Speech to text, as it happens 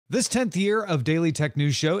This 10th year of Daily Tech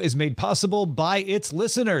News Show is made possible by its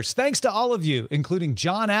listeners. Thanks to all of you, including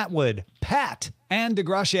John Atwood, Pat, and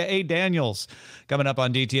DeGracia A. Daniels. Coming up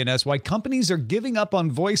on DTNS, why companies are giving up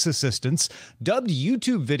on voice assistants, dubbed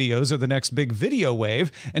YouTube videos are the next big video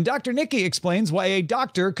wave, and Dr. Niki explains why a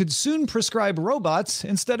doctor could soon prescribe robots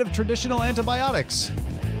instead of traditional antibiotics.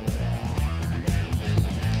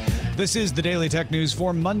 This is the Daily Tech News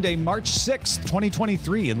for Monday, March 6th,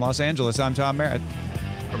 2023 in Los Angeles. I'm Tom Merritt.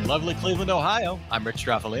 From lovely Cleveland, Ohio, I'm Rich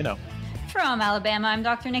Stroffolino. From Alabama, I'm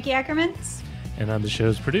Dr. Niki Ackermans. And I'm the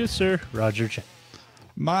show's producer, Roger Chang.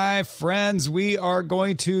 My friends, we are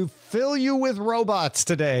going to fill you with robots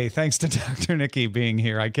today, thanks to Dr. Niki being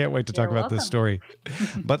here. I can't wait to talk about this story.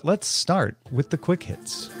 But let's start with the quick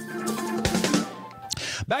hits.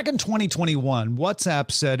 Back in 2021, WhatsApp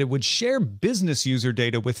said it would share business user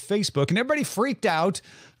data with Facebook, and everybody freaked out.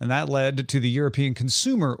 And that led to the European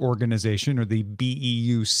Consumer Organization, or the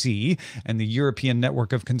BEUC, and the European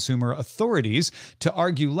Network of Consumer Authorities to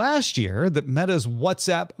argue last year that Meta's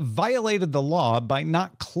WhatsApp violated the law by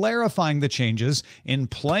not clarifying the changes in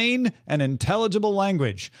plain and intelligible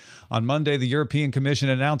language. On Monday, the European Commission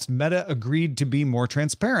announced Meta agreed to be more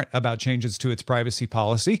transparent about changes to its privacy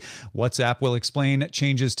policy. WhatsApp will explain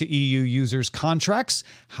changes to EU users' contracts,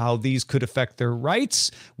 how these could affect their rights,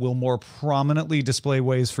 will more prominently display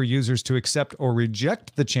ways for users to accept or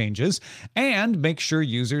reject the changes, and make sure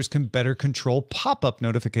users can better control pop-up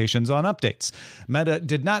notifications on updates. Meta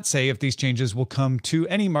did not say if these changes will come to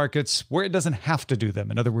any markets where it doesn't have to do them,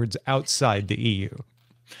 in other words, outside the EU.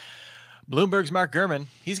 Bloomberg's Mark Gurman,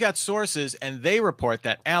 he's got sources, and they report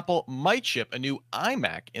that Apple might ship a new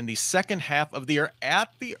iMac in the second half of the year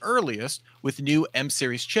at the earliest with new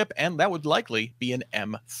M-series chip, and that would likely be an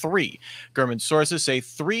M3. Gurman's sources say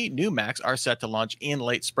 3 new Macs are set to launch in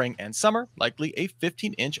late spring and summer, likely a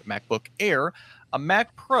 15-inch MacBook Air, a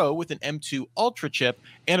Mac Pro with an M2 Ultra chip,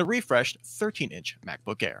 and a refreshed 13-inch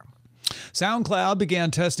MacBook Air. SoundCloud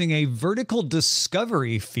began testing a vertical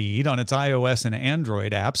discovery feed on its iOS and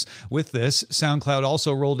Android apps. With this, SoundCloud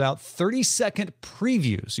also rolled out 30-second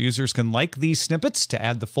previews. Users can like these snippets to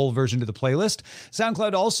add the full version to the playlist.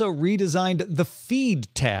 SoundCloud also redesigned the Feed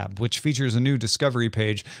tab, which features a new discovery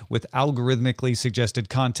page with algorithmically suggested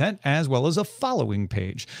content, as well as a following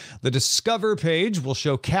page. The Discover page will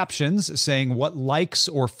show captions saying what likes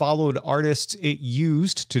or followed artists it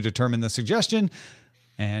used to determine the suggestion.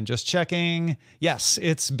 And just checking, yes,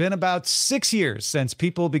 it's been about 6 years since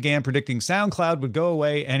people began predicting SoundCloud would go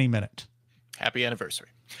away any minute. Happy anniversary.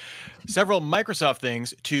 Several Microsoft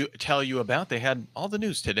things to tell you about. They had all the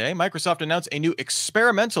news today. Microsoft announced a new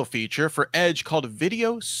experimental feature for Edge called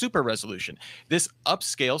Video Super Resolution. This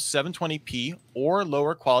upscales 720p or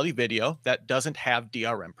lower quality video that doesn't have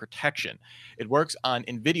DRM protection. It works on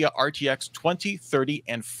NVIDIA RTX 20, 30,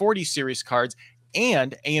 and 40 series cards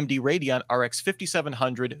and AMD Radeon RX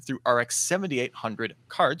 5700 through RX 7800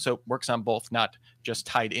 cards, so it works on both, not just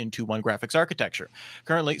tied into one graphics architecture.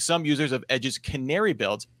 Currently, some users of Edge's Canary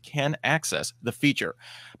builds can access the feature.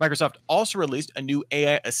 Microsoft also released a new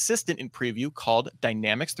AI assistant in preview called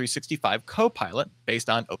Dynamics 365 Copilot, based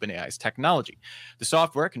on OpenAI's technology. The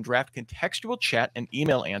software can draft contextual chat and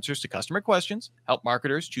email answers to customer questions, help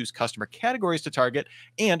marketers choose customer categories to target,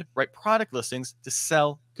 and write product listings to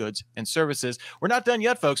sell goods and services. We're not done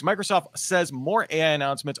yet, folks. Microsoft says more AI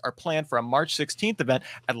announcements are planned for a March 16th event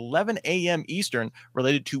at 11 a.m. Eastern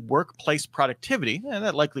related to workplace productivity, and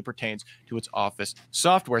that likely pertains to its Office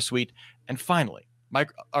software suite. And finally,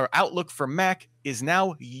 our Outlook for Mac is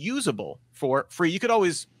now usable for free. You could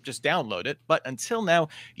always just download it, but until now,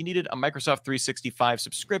 you needed a Microsoft 365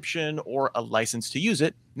 subscription or a license to use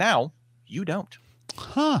it. Now, you don't.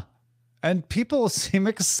 Huh. And people seem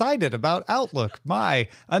excited about Outlook.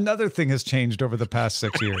 Another thing has changed over the past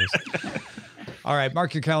 6 years. All right,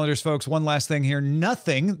 mark your calendars, folks. One last thing here.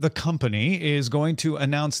 Nothing, the company, is going to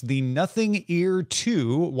announce the Nothing Ear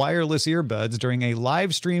 2 wireless earbuds during a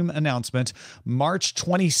live stream announcement March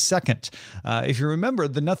 22nd. If you remember,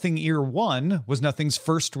 the Nothing Ear 1 was Nothing's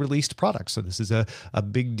first released product, so this is a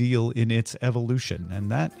big deal in its evolution.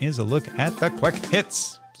 And that is a look at the quick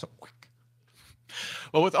hits. So quick.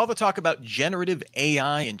 Well, with all the talk about generative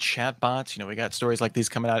AI and chatbots, we got stories like these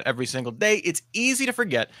coming out every single day. It's easy to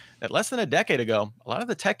forget that less than a decade ago, a lot of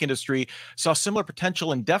the tech industry saw similar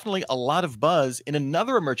potential and definitely a lot of buzz in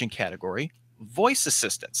another emerging category, voice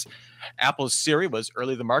assistants. Apple's Siri was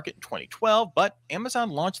early to the market in 2012, but Amazon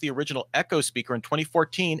launched the original Echo speaker in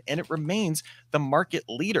 2014, and it remains the market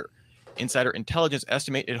leader. Insider Intelligence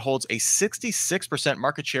estimate it holds a 66%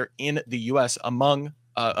 market share in the U.S. among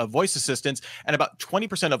voice assistants, and about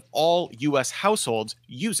 20% of all U.S. households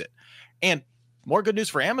use it. And More good news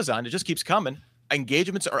for Amazon. It just keeps coming.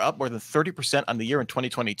 Engagements are up more than 30% on the year in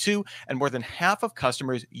 2022, and more than half of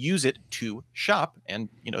customers use it to shop. And,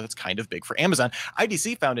 that's kind of big for Amazon.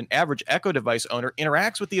 IDC found an average Echo device owner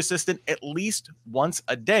interacts with the Assistant at least once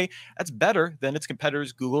a day. That's better than its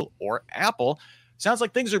competitors, Google or Apple. Sounds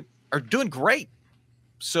like things are doing great.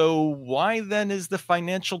 So why then is the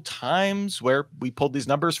Financial Times, where we pulled these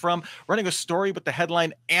numbers from, running a story with the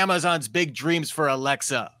headline, Amazon's big dreams for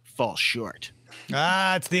Alexa fall short?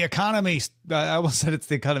 It's the economy. I almost said it's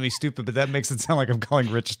the economy stupid, but that makes it sound like I'm calling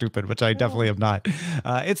Rich stupid, which I definitely am not.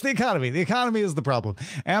 It's the economy. The economy is the problem.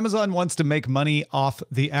 Amazon wants to make money off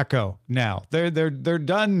the Echo now. They're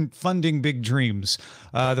done funding big dreams.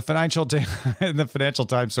 The Financial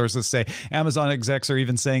Times sources say Amazon execs are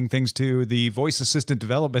even saying things to the voice assistant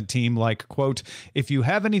development team like, quote, if you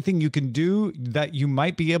have anything you can do that you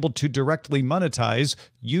might be able to directly monetize,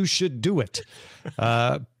 you should do it.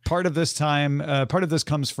 Part of this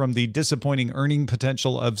comes from the disappointing earning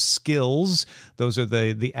potential of skills. Those are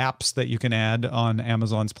the apps that you can add on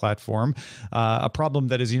Amazon's platform. A problem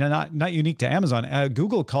that is not unique to Amazon.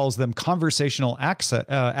 Google calls them conversational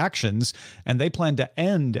actions, and they plan to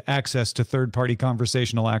end access to third-party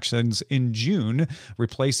conversational actions in June,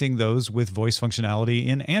 replacing those with voice functionality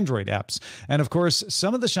in Android apps. And of course,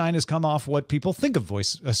 some of the shine has come off what people think of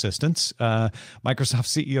voice assistants. Microsoft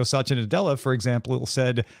CEO Satya Nadella, for example,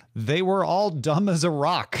 said they were all dumb as a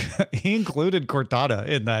rock. He included Cortana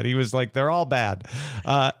in that. He was like, they're all bad.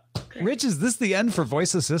 Rich, is this the end for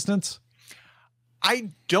voice assistants?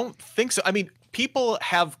 I don't think so. I mean, people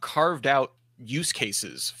have carved out use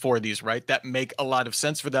cases for these, right? That make a lot of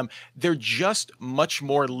sense for them. They're just much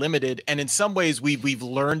more limited. And in some ways, we've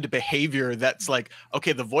learned behavior that's like,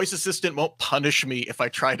 okay, the voice assistant won't punish me if I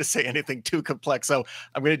try to say anything too complex. So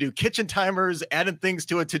I'm going to do kitchen timers, adding things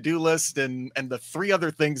to a to-do list, and the 3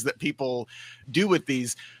 other things that people do with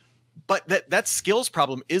these. But that skills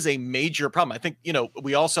problem is a major problem. I think,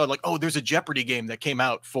 we all saw like, oh, there's a Jeopardy game that came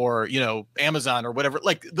out for, Amazon or whatever.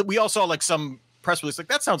 Like we all saw like some press release, like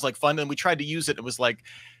that sounds like fun. And we tried to use it. It was like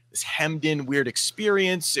this hemmed in weird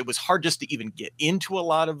experience. It was hard just to even get into a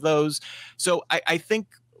lot of those. So I think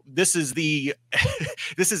this is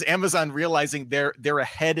this is Amazon realizing they're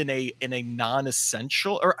ahead in a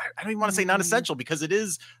non-essential, or I don't even want to say non-essential, because it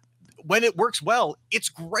is, when it works well, it's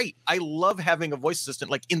great. I love having a voice assistant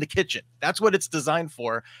like in the kitchen. That's what it's designed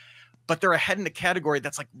for. But they're ahead in a category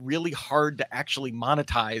that's like really hard to actually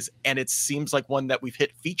monetize. And it seems like one that we've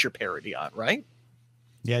hit feature parity on, right?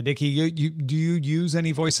 Yeah, Niki, do you use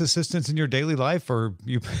any voice assistants in your daily life, or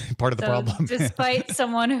you part of the problem? Despite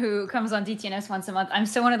someone who comes on DTNS once a month, I'm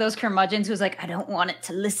still one of those curmudgeons who's like, I don't want it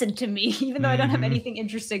to listen to me, even though I don't have anything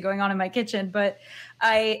interesting going on in my kitchen. But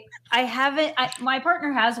I haven't. My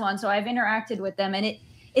partner has one, so I've interacted with them, and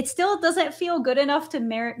it still doesn't feel good enough to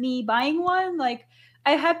merit me buying one. Like,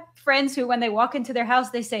 I have friends who, when they walk into their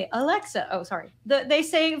house, they say, Alexa. Oh, sorry. They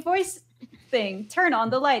say voice thing, turn on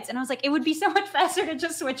the lights. And I was like, it would be so much faster to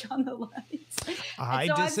just switch on the lights. I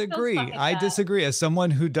disagree. As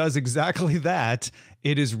someone who does exactly that,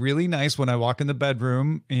 it is really nice when I walk in the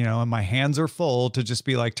bedroom, and my hands are full, to just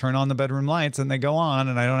be like, turn on the bedroom lights, and they go on,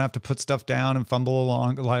 and I don't have to put stuff down and fumble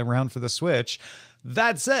lie around for the switch.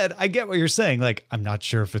 That said, I get what you're saying. Like, I'm not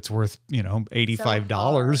sure if it's worth,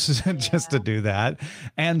 $85 just to do that.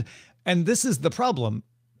 And this is the problem.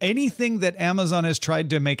 Anything that Amazon has tried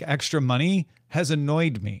to make extra money has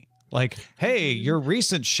annoyed me. Like, hey, your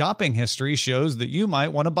recent shopping history shows that you might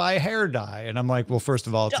want to buy hair dye. And I'm like, well, first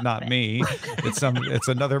of all, it's not me. It's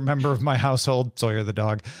another member of my household, Sawyer the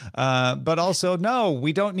dog. But also, no,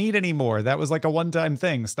 we don't need any more. That was like a one-time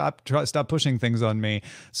thing. Stop pushing things on me.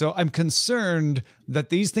 So I'm concerned that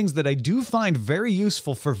these things that I do find very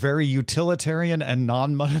useful for very utilitarian and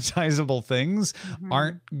non-monetizable things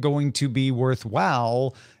aren't going to be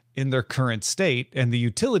worthwhile in their current state. And the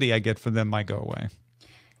utility I get from them might go away.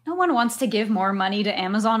 No one wants to give more money to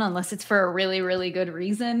Amazon unless it's for a really, really good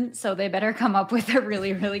reason. So they better come up with a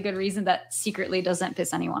really, really good reason that secretly doesn't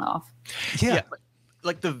piss anyone off. Yeah.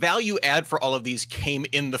 Like the value add for all of these came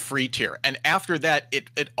in the free tier. And after that, it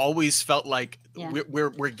always felt like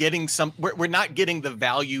we're getting we're not getting the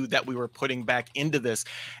value that we were putting back into this.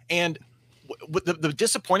 And the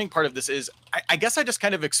disappointing part of this is I guess I just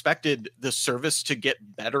kind of expected the service to get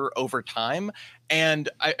better over time. And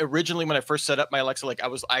I originally, when I first set up my Alexa, like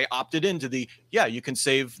I opted into you can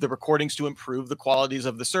save the recordings to improve the qualities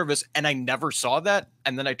of the service. And I never saw that.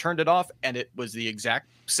 And then I turned it off and it was the exact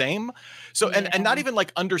same. So, and not even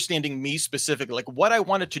like understanding me specifically, like what I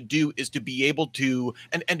wanted to do is to be able to,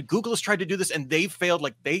 and Google has tried to do this and they failed.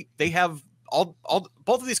 Like they have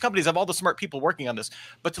both of these companies have all the smart people working on this,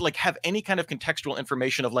 but to like have any kind of contextual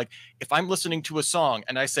information of like, if I'm listening to a song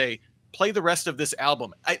and I say, play the rest of this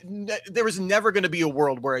album, there is never going to be a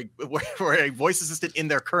world where a voice assistant in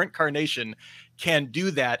their current carnation can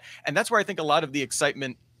do that. And that's where I think a lot of the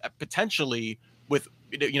excitement potentially with,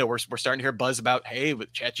 we're starting to hear buzz about, hey,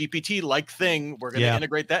 with ChatGPT like thing, we're going to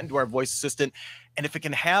integrate that into our voice assistant. And if it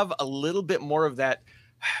can have a little bit more of that,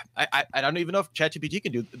 I don't even know if ChatGPT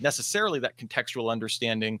can do necessarily that contextual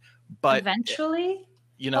understanding, but eventually,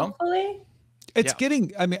 hopefully. It's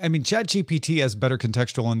getting, I mean, ChatGPT has better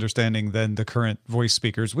contextual understanding than the current voice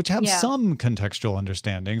speakers, which have some contextual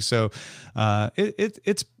understanding. So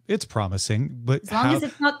it's promising, but as long as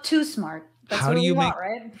it's not too smart. That's how do you make,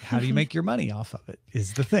 right? how do you make your money off of it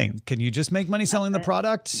is the thing. Can you just make money selling the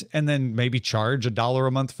product and then maybe charge $1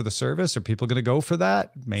 a month for the service? Are people going to go for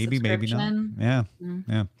that? Maybe not. Yeah.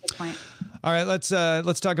 Yeah. Good point. All right, let's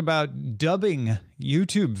talk about dubbing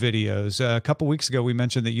YouTube videos. A couple weeks ago, we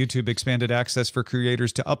mentioned that YouTube expanded access for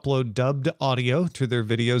creators to upload dubbed audio to their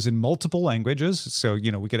videos in multiple languages. So,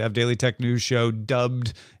 we could have Daily Tech News Show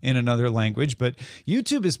dubbed in another language, but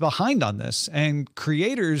YouTube is behind on this, and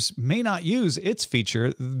creators may not use its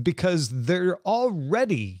feature because they're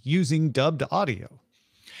already using dubbed audio.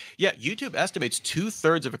 Yeah, YouTube estimates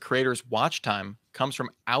 2/3 of a creator's watch time comes from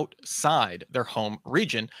outside their home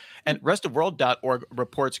region. And restofworld.org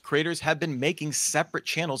reports creators have been making separate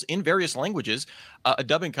channels in various languages. A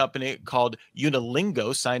dubbing company called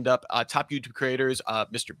Unilingo signed up top YouTube creators,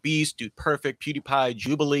 Mr. Beast, Dude Perfect, PewDiePie,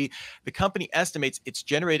 Jubilee. The company estimates it's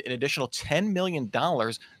generated an additional $10 million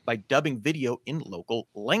by dubbing video in local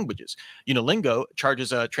languages. Unilingo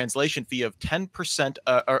charges a translation fee of 10%,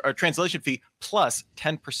 or a translation fee plus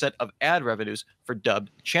 10% of ad revenues for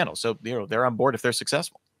dubbed channels. So, they're on board if they're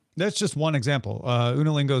successful. That's just one example.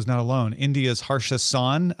 Unilingo is not alone. India's Harsha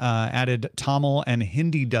San added Tamil and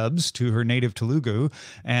Hindi dubs to her native Telugu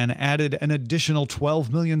and added an additional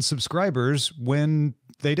 12 million subscribers when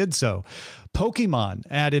they did so. Pokemon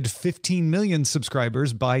added 15 million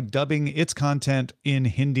subscribers by dubbing its content in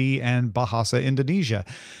Hindi and Bahasa Indonesia.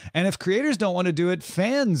 And if creators don't want to do it,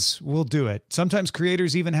 fans will do it. Sometimes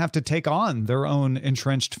creators even have to take on their own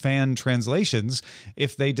entrenched fan translations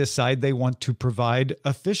if they decide they want to provide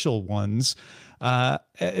official ones.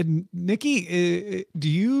 Niki, do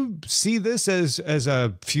you see this as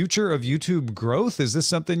a future of YouTube growth? Is this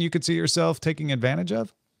something you could see yourself taking advantage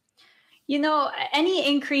of? Any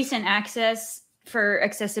increase in access for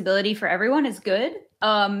accessibility for everyone is good.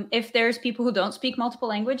 If there's people who don't speak multiple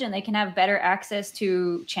language and they can have better access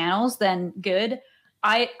to channels, then good.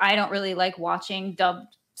 I don't really like watching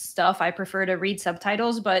dubbed stuff. I prefer to read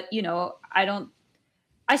subtitles, but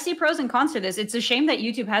I see pros and cons to this. It's a shame that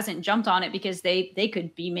YouTube hasn't jumped on it because they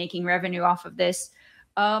could be making revenue off of this.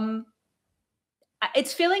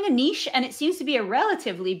 It's filling a niche, and it seems to be a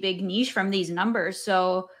relatively big niche from these numbers.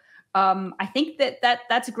 So I think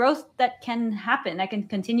that's growth that can happen, that can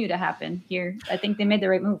continue to happen here. I think they made the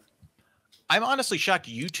right move. I'm honestly shocked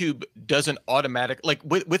YouTube doesn't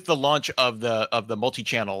with the launch of the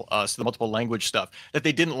multi-channel, so the multiple language stuff, that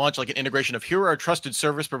they didn't launch like an integration of here are our trusted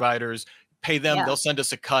service providers, pay them, they'll send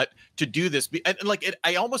us a cut to do this. And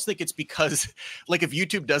I almost think it's because if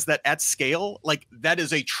YouTube does that at scale, that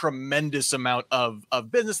is a tremendous amount of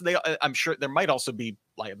business. I'm sure there might also be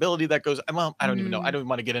liability that goes, well, I don't even know. I don't even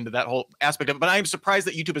want to get into that whole aspect of it, but I am surprised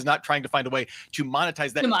that YouTube is not trying to find a way to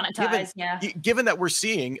monetize that. Given that we're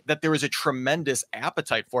seeing that there is a tremendous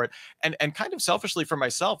appetite for it. And kind of selfishly for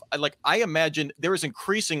myself, I imagine there is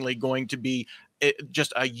increasingly going to be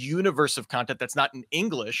just a universe of content that's not in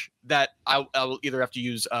English that I'll either have to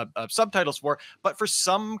use subtitles for, but for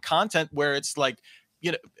some content where it's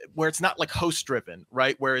where it's not host driven,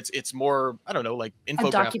 right? Where it's more, I don't know,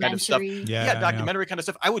 infographic kind of stuff. Documentary kind of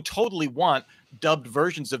stuff. I would totally want dubbed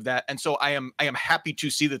versions of that. And so I am happy to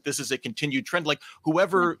see that this is a continued trend.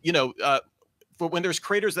 Whoever, for when there's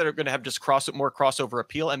creators that are going to have just more crossover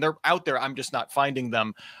appeal, and they're out there, I'm just not finding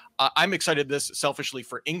them. I'm excited this selfishly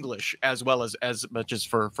for English as well as much as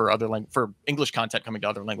for for English content coming to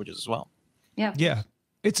other languages as well. Yeah. Yeah.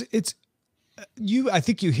 It's I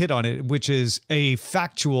think you hit on it, which is a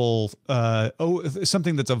factual,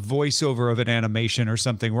 something that's a voiceover of an animation or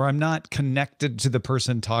something where I'm not connected to the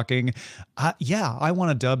person talking. I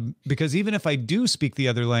want to dub, because even if I do speak the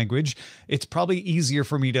other language, it's probably easier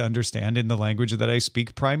for me to understand in the language that I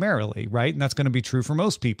speak primarily, right? And that's going to be true for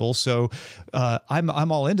most people. So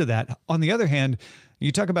I'm all into that. On the other hand,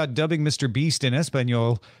 you talk about dubbing Mr. Beast in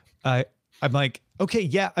Espanol. I'm like, okay,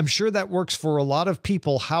 yeah, I'm sure that works for a lot of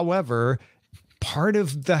people. However, part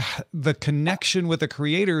of the connection with the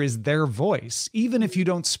creator is their voice, even if you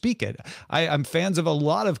don't speak it. I'm fans of a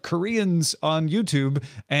lot of Koreans on YouTube,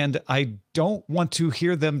 and I don't want to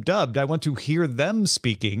hear them dubbed. I want to hear them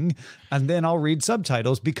speaking, and then I'll read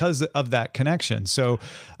subtitles because of that connection. So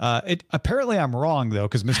apparently I'm wrong, though,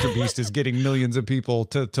 because Mr. Beast is getting millions of people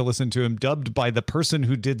to listen to him dubbed by the person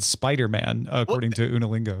who did Spider-Man, according to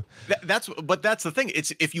Unalingo. But that's the thing.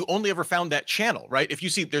 It's if you only ever found that channel, right? If you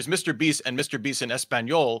see there's Mr. Beast and Mr. Beast in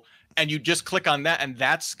Espanol, and you just click on that, and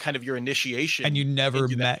that's kind of your initiation. And you never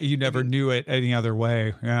knew it any other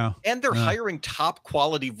way. Yeah. And they're hiring top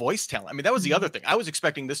quality voice talent. I mean, that was the other thing. I was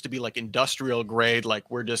expecting this to be like industrial grade, like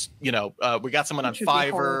we're just, we got someone on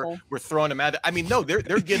Fiverr, we're throwing them at it. I mean, no,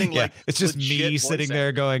 they're getting like it's just me sitting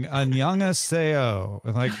there going,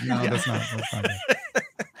 "Annyeonghaseyo." Like, no, that's not it.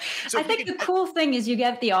 So I think the cool thing is you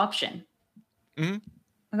get the option.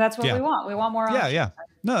 That's what we want. We want more options. Yeah.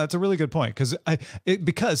 No, that's a really good point, because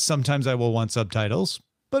sometimes I will want subtitles,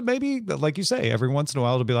 but maybe, like you say, every once in a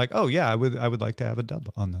while it'll be like, oh yeah, I would like to have a dub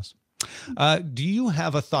on this. Do you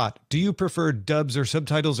have a thought? Do you prefer dubs or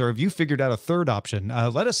subtitles, or have you figured out a third option?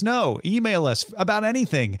 Let us know. Email us about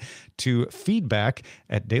anything to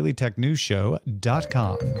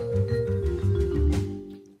feedback@dailytechnewsshow.com.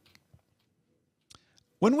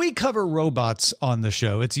 When we cover robots on the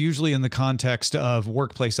show, it's usually in the context of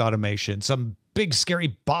workplace automation, some big,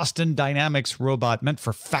 scary Boston Dynamics robot meant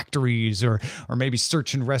for factories or maybe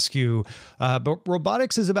search and rescue. But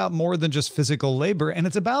robotics is about more than just physical labor, and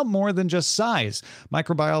it's about more than just size.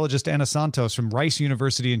 Microbiologist Ana Santos from Rice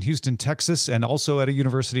University in Houston, Texas, and also at a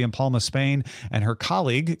university in Palma, Spain, and her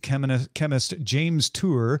colleague, chemist James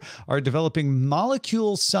Tour, are developing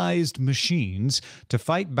molecule-sized machines to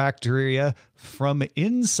fight bacteria from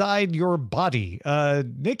inside your body.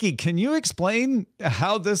 Niki, can you explain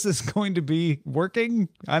how this is going to be working?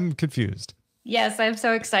 I'm confused. Yes, I'm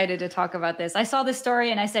so excited to talk about this. I saw this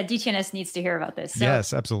story and I said DTNS needs to hear about this. So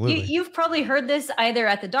yes, absolutely. You've probably heard this either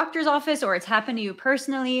at the doctor's office or it's happened to you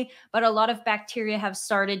personally, but a lot of bacteria have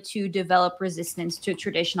started to develop resistance to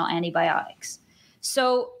traditional antibiotics.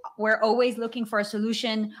 So we're always looking for a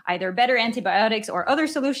solution, either better antibiotics or other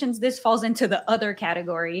solutions. This falls into the other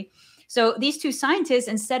category. So these two scientists,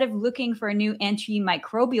 instead of looking for a new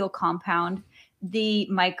antimicrobial compound, the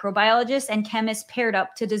microbiologists and chemists paired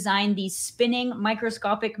up to design these spinning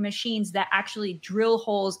microscopic machines that actually drill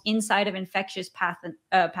holes inside of infectious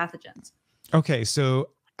pathogens. Okay, so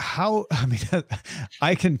I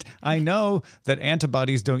know that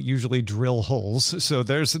antibodies don't usually drill holes, so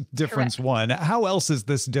there's a difference. Correct. One, how else is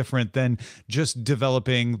this different than just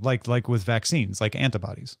developing like with vaccines, like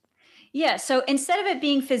antibodies? Yeah, so instead of it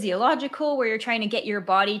being physiological, where you're trying to get your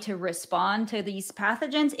body to respond to these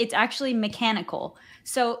pathogens, it's actually mechanical.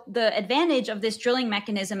 So the advantage of this drilling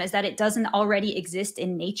mechanism is that it doesn't already exist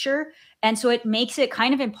in nature. And so it makes it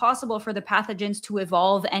kind of impossible for the pathogens to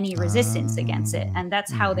evolve any resistance against it. And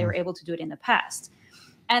that's how they were able to do it in the past.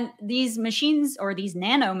 And these machines, or these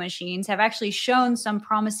nano machines, have actually shown some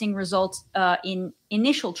promising results in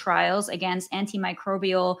initial trials against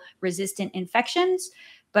antimicrobial resistant infections.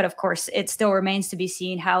 But of course, it still remains to be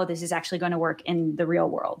seen how this is actually going to work in the real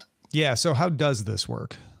world. Yeah. So how does this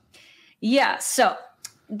work? Yeah. So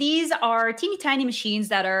these are teeny tiny machines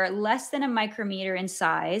that are less than a micrometer in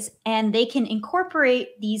size, and they can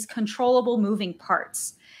incorporate these controllable moving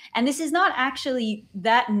parts. And this is not actually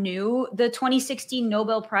that new. The 2016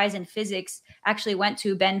 Nobel Prize in Physics actually went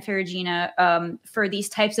to Ben Ferragina for these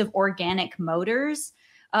types of organic motors.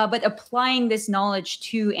 But applying this knowledge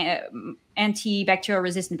to antimicrobial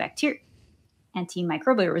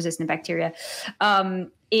resistant bacteria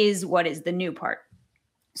is what is the new part.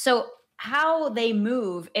 So how they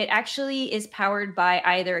move, it actually is powered by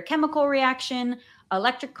either a chemical reaction,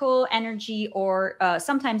 electrical energy, or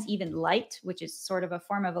sometimes even light, which is sort of a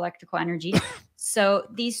form of electrical energy. So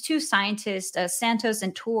these two scientists, Santos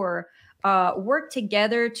and Tour, work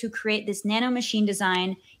together to create this nanomachine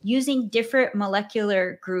design using different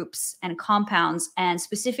molecular groups and compounds, and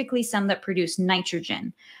specifically some that produce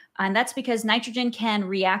nitrogen. And that's because nitrogen can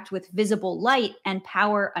react with visible light and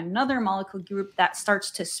power another molecule group that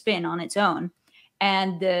starts to spin on its own.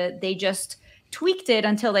 And they just tweaked it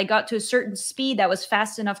until they got to a certain speed that was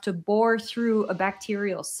fast enough to bore through a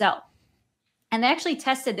bacterial cell. And they actually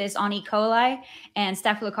tested this on E. coli and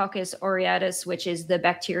Staphylococcus aureus, which is the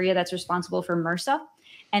bacteria that's responsible for MRSA.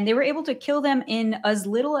 And they were able to kill them in as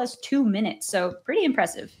little as 2 minutes. So pretty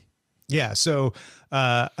impressive. Yeah. So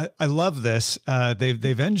I love this.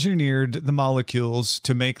 They've engineered the molecules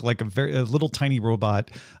to make like a little tiny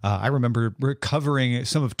robot. I remember recovering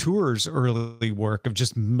some of Tour's early work of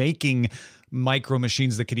just making micro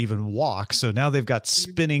machines that could even walk. So now they've got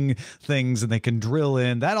spinning things and they can drill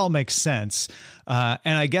in. That all makes sense.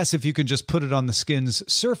 And I guess if you can just put it on the skin's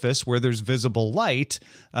surface where there's visible light,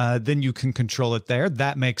 then you can control it there.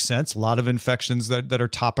 That makes sense. A lot of infections that are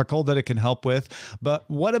topical that it can help with. But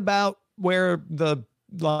what about where the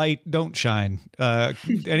light don't shine?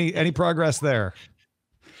 Any progress there?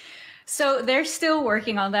 So they're still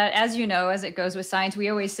working on that. As you know, as it goes with science, we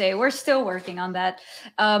always say we're still working on that.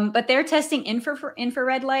 But they're testing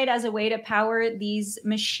infrared light as a way to power these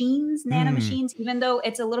machines, nano machines. Even though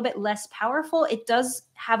it's a little bit less powerful, it does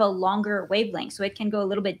have a longer wavelength. So it can go a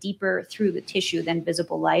little bit deeper through the tissue than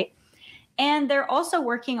visible light. And they're also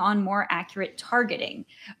working on more accurate targeting.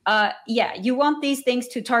 Yeah, you want these things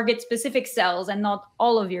to target specific cells and not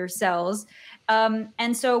all of your cells.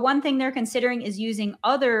 And so one thing they're considering is using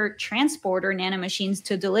other transporter nanomachines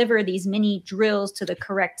to deliver these mini drills to the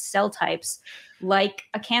correct cell types, like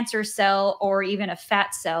a cancer cell or even a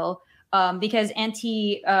fat cell, because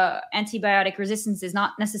antibiotic resistance is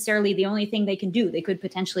not necessarily the only thing they can do. They could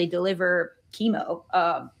potentially deliver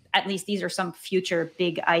chemo. At least these are some future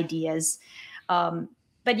big ideas.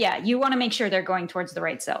 But yeah, you want to make sure they're going towards the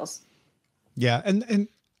right cells. Yeah. And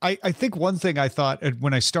I think one thing I thought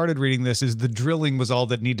when I started reading this is the drilling was all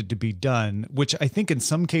that needed to be done, which I think in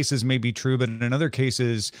some cases may be true, but in other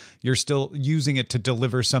cases, you're still using it to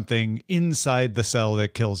deliver something inside the cell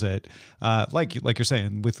that kills it, like you're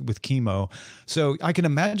saying with chemo. So I can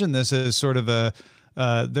imagine this as sort of a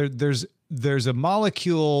there's a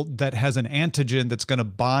molecule that has an antigen that's going to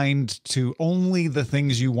bind to only the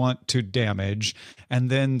things you want to damage. And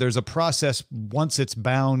then there's a process once it's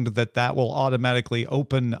bound that will automatically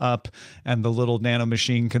open up and the little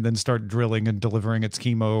nanomachine can then start drilling and delivering its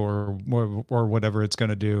chemo or whatever it's going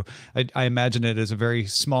to do. I imagine it as a very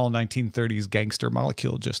small 1930s gangster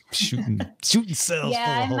molecule, just shooting cells.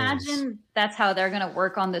 Yeah, I imagine that's how they're going to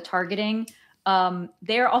work on the targeting.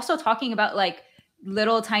 They're also talking about like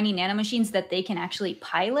little tiny nanomachines that they can actually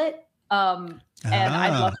pilot. And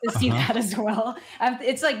I'd love to see that as well.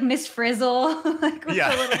 It's like Miss Frizzle. Like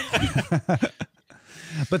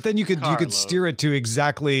but then you could steer it to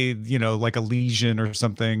exactly, like a lesion or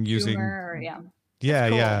something using. Yeah. Yeah.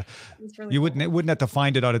 Cool. Yeah. Really You wouldn't have to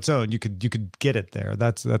find it on its own. You could get it there.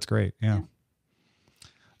 That's great. Yeah.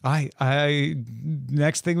 I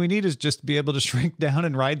next thing we need is just be able to shrink down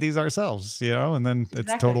and ride these ourselves, and then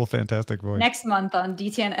it's total fantastic voice. Next month on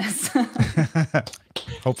DTNS.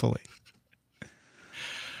 Hopefully.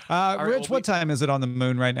 Rich, what time is it on the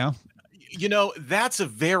moon right now? That's a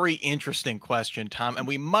very interesting question, Tom, and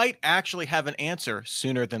we might actually have an answer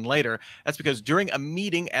sooner than later. That's because during a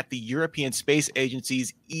meeting at the European Space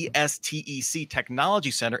Agency's ESTEC Technology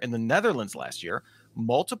Center in the Netherlands last year,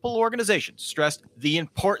 multiple organizations stressed the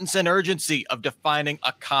importance and urgency of defining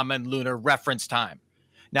a common lunar reference time.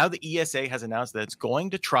 Now the ESA has announced that it's going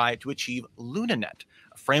to try to achieve LunaNet,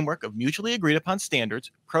 a framework of mutually agreed upon standards,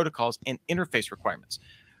 protocols, and interface requirements.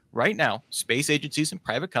 Right now, space agencies and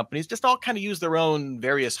private companies just all kind of use their own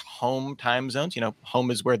various home time zones.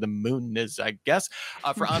 Home is where the moon is, I guess,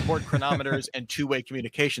 for onboard chronometers and two-way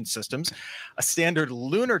communication systems. A standard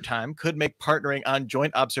lunar time could make partnering on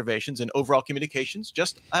joint observations and overall communications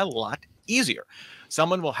just a lot easier.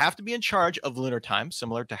 Someone will have to be in charge of lunar time,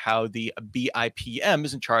 similar to how the BIPM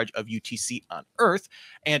is in charge of UTC on Earth.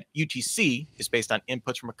 And UTC is based on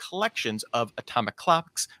inputs from collections of atomic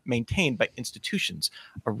clocks maintained by institutions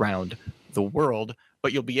around the world.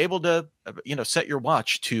 But you'll be able to, set your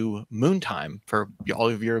watch to moon time for all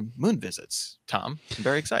of your moon visits. Tom, I'm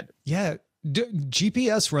very excited. Yeah.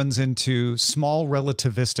 GPS runs into small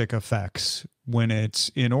relativistic effects when it's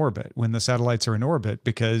in orbit, when the satellites are in orbit,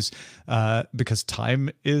 because time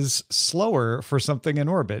is slower for something in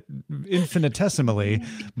orbit, infinitesimally.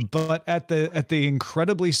 But at the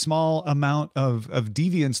incredibly small amount of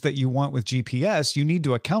deviance that you want with GPS, you need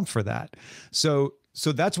to account for that. So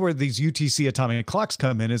that's where these UTC atomic clocks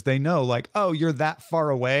come in, is they know like, oh, you're that far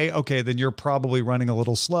away. Okay, then you're probably running a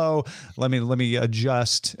little slow. Let me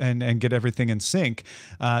adjust and get everything in sync.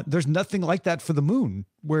 There's nothing like that for the moon,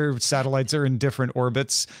 where satellites are in different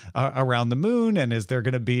orbits around the moon. And is there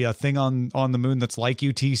going to be a thing on the moon that's like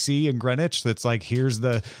UTC in Greenwich that's like, here's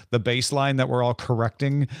the baseline that we're all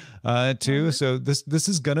correcting to? So this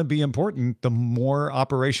is going to be important. The more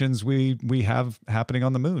operations we have happening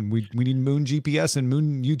on the moon, we need moon GPS and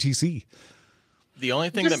moon UTC. The only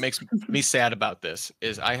thing that makes me sad about this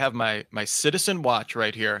is I have my Citizen watch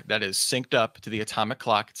right here that is synced up to the atomic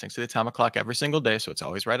clock. It syncs to the atomic clock every single day, so it's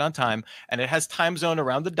always right on time. And it has time zone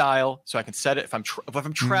around the dial, so I can set it if I'm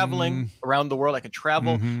traveling around the world. I can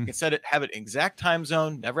travel, I can set it, have it exact time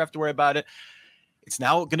zone, never have to worry about it. It's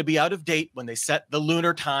now going to be out of date when they set the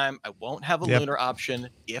lunar time. I won't have a lunar option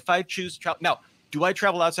if I choose to travel. Now, do I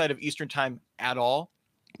travel outside of Eastern time at all?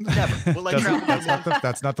 Never. Will I travel?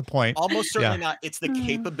 That's not the point. Almost certainly not. It's the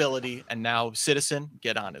capability. And now, Citizen,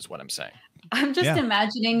 get on is what I'm saying. I'm just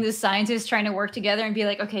imagining the scientists trying to work together and be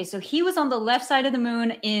like, okay, so he was on the left side of the moon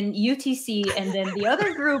in UTC, and then the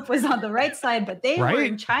other group was on the right side, but they were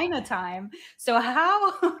in China time. So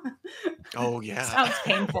how? Oh, yeah. Sounds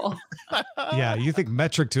painful. Yeah, you think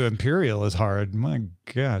metric to imperial is hard. My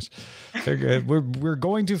gosh. We're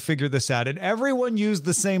going to figure this out. And everyone used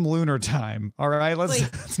the same lunar time. All right,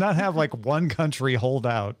 let's not have like one country hold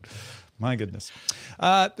out. My goodness.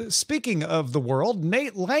 Speaking of the world,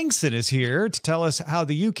 Nate Langson is here to tell us how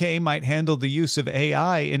the UK might handle the use of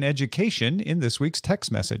AI in education in this week's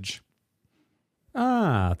text message.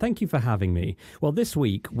 Thank you for having me. Well, this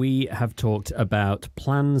week we have talked about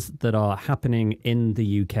plans that are happening in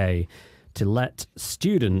the UK to let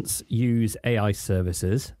students use AI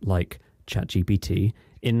services like ChatGPT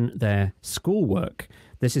in their schoolwork.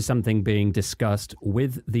 This is something being discussed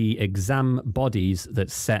with the exam bodies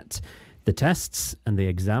that set the tests and the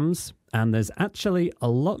exams, and there's actually a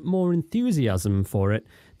lot more enthusiasm for it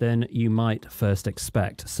than you might first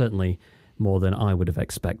expect, certainly more than I would have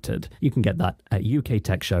expected. You can get that at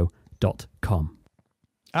uktechshow.com.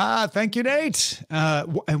 Thank you, Nate. A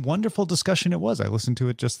wonderful discussion it was. I listened to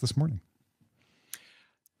it just this morning.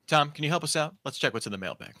 Tom, can you help us out? Let's check what's in the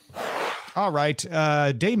mailbag. All right.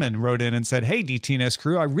 Damon wrote in and said, hey, DTNS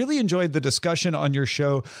crew, I really enjoyed the discussion on your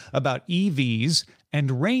show about EVs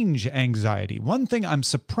and range anxiety. One thing I'm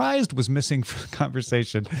surprised was missing from the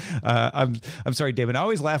conversation. I'm sorry, David. I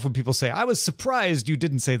always laugh when people say, I was surprised you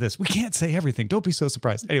didn't say this. We can't say everything. Don't be so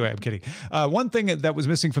surprised. Anyway, I'm kidding. One thing that was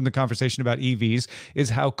missing from the conversation about EVs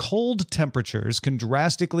is how cold temperatures can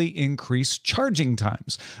drastically increase charging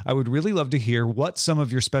times. I would really love to hear what some of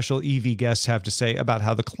your special EV guests have to say about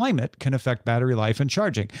how the climate can affect battery life and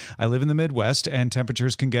charging. I live in the Midwest, and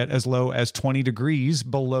temperatures can get as low as 20 degrees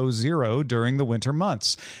below zero during the winter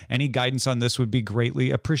months. Any guidance on this would be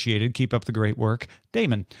greatly appreciated. Keep up the great work,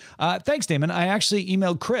 Damon. Thanks, Damon. I actually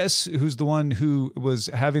emailed Chris, who's the one who was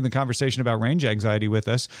having the conversation about range anxiety with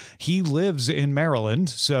us. He lives in Maryland,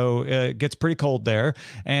 so it gets pretty cold there.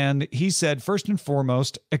 And he said, first and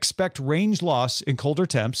foremost, expect range loss in colder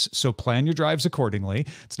temps, so plan your drives accordingly.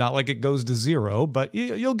 It's not like it goes to zero, but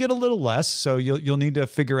you'll get a little less, so you'll need to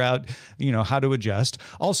figure out, how to adjust.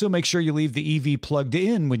 Also, make sure you leave the EV plugged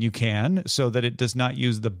in when you can, so that it does not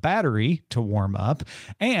use the battery to warm up.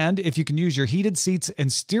 And if you can use your heated seats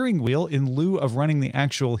and steering wheel in lieu of running the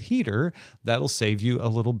actual heater, that'll save you a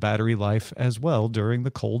little battery life as well during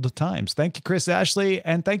the cold times. Thank you, Chris Ashley,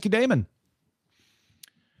 and thank you, Damon.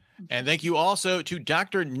 And thank you also to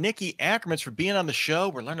Dr. Niki Ackermans for being on the show.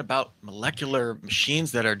 We're learning about molecular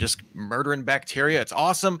machines that are just murdering bacteria. It's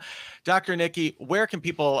awesome. Dr. Niki, where can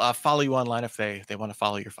people follow you online if they want to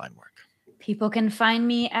follow your fine work? People can find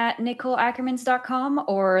me at NicoleAckermans.com,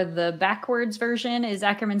 or the backwards version is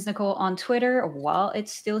Ackermans Nicole on Twitter while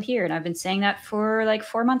it's still here. And I've been saying that for like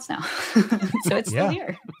 4 months now. So it's still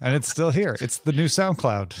here. And it's still here. It's the new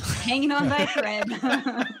SoundCloud. Hanging on by a thread.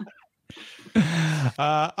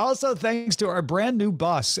 Also, thanks to our brand new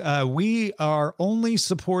boss. We are only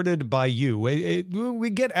supported by you. We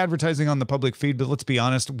get advertising on the public feed, but let's be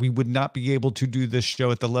honest, we would not be able to do this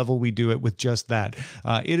show at the level we do it with just that.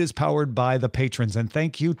 It is powered by the patrons. And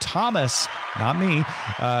thank you, Thomas, not me,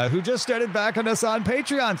 who just started backing us on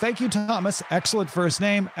Patreon. Thank you, Thomas. Excellent first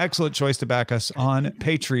name. Excellent choice to back us on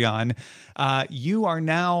Patreon. You are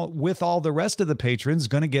now, with all the rest of the patrons,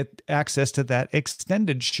 going to get access to that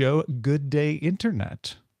extended show, Good Day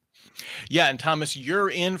Internet. Yeah, and Thomas, you're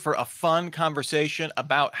in for a fun conversation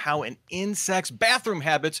about how an insect's bathroom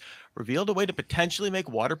habits revealed a way to potentially make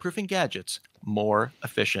waterproofing gadgets more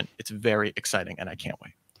efficient. It's very exciting, and I can't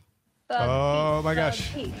wait. Oh my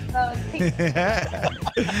gosh.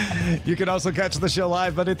 You can also catch the show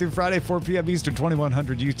live Monday through Friday, 4 p.m. Eastern,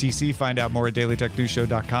 2100 UTC. Find out more at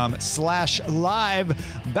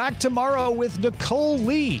dailytechnewsshow.com/live. Back tomorrow with Nicole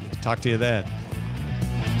Lee. Talk to you then.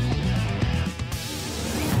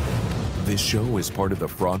 This show is part of the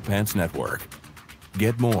Frog Pants Network.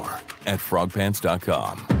 Get more at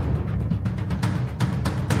frogpants.com.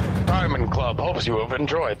 Diamond Club hopes you have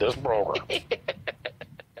enjoyed this program.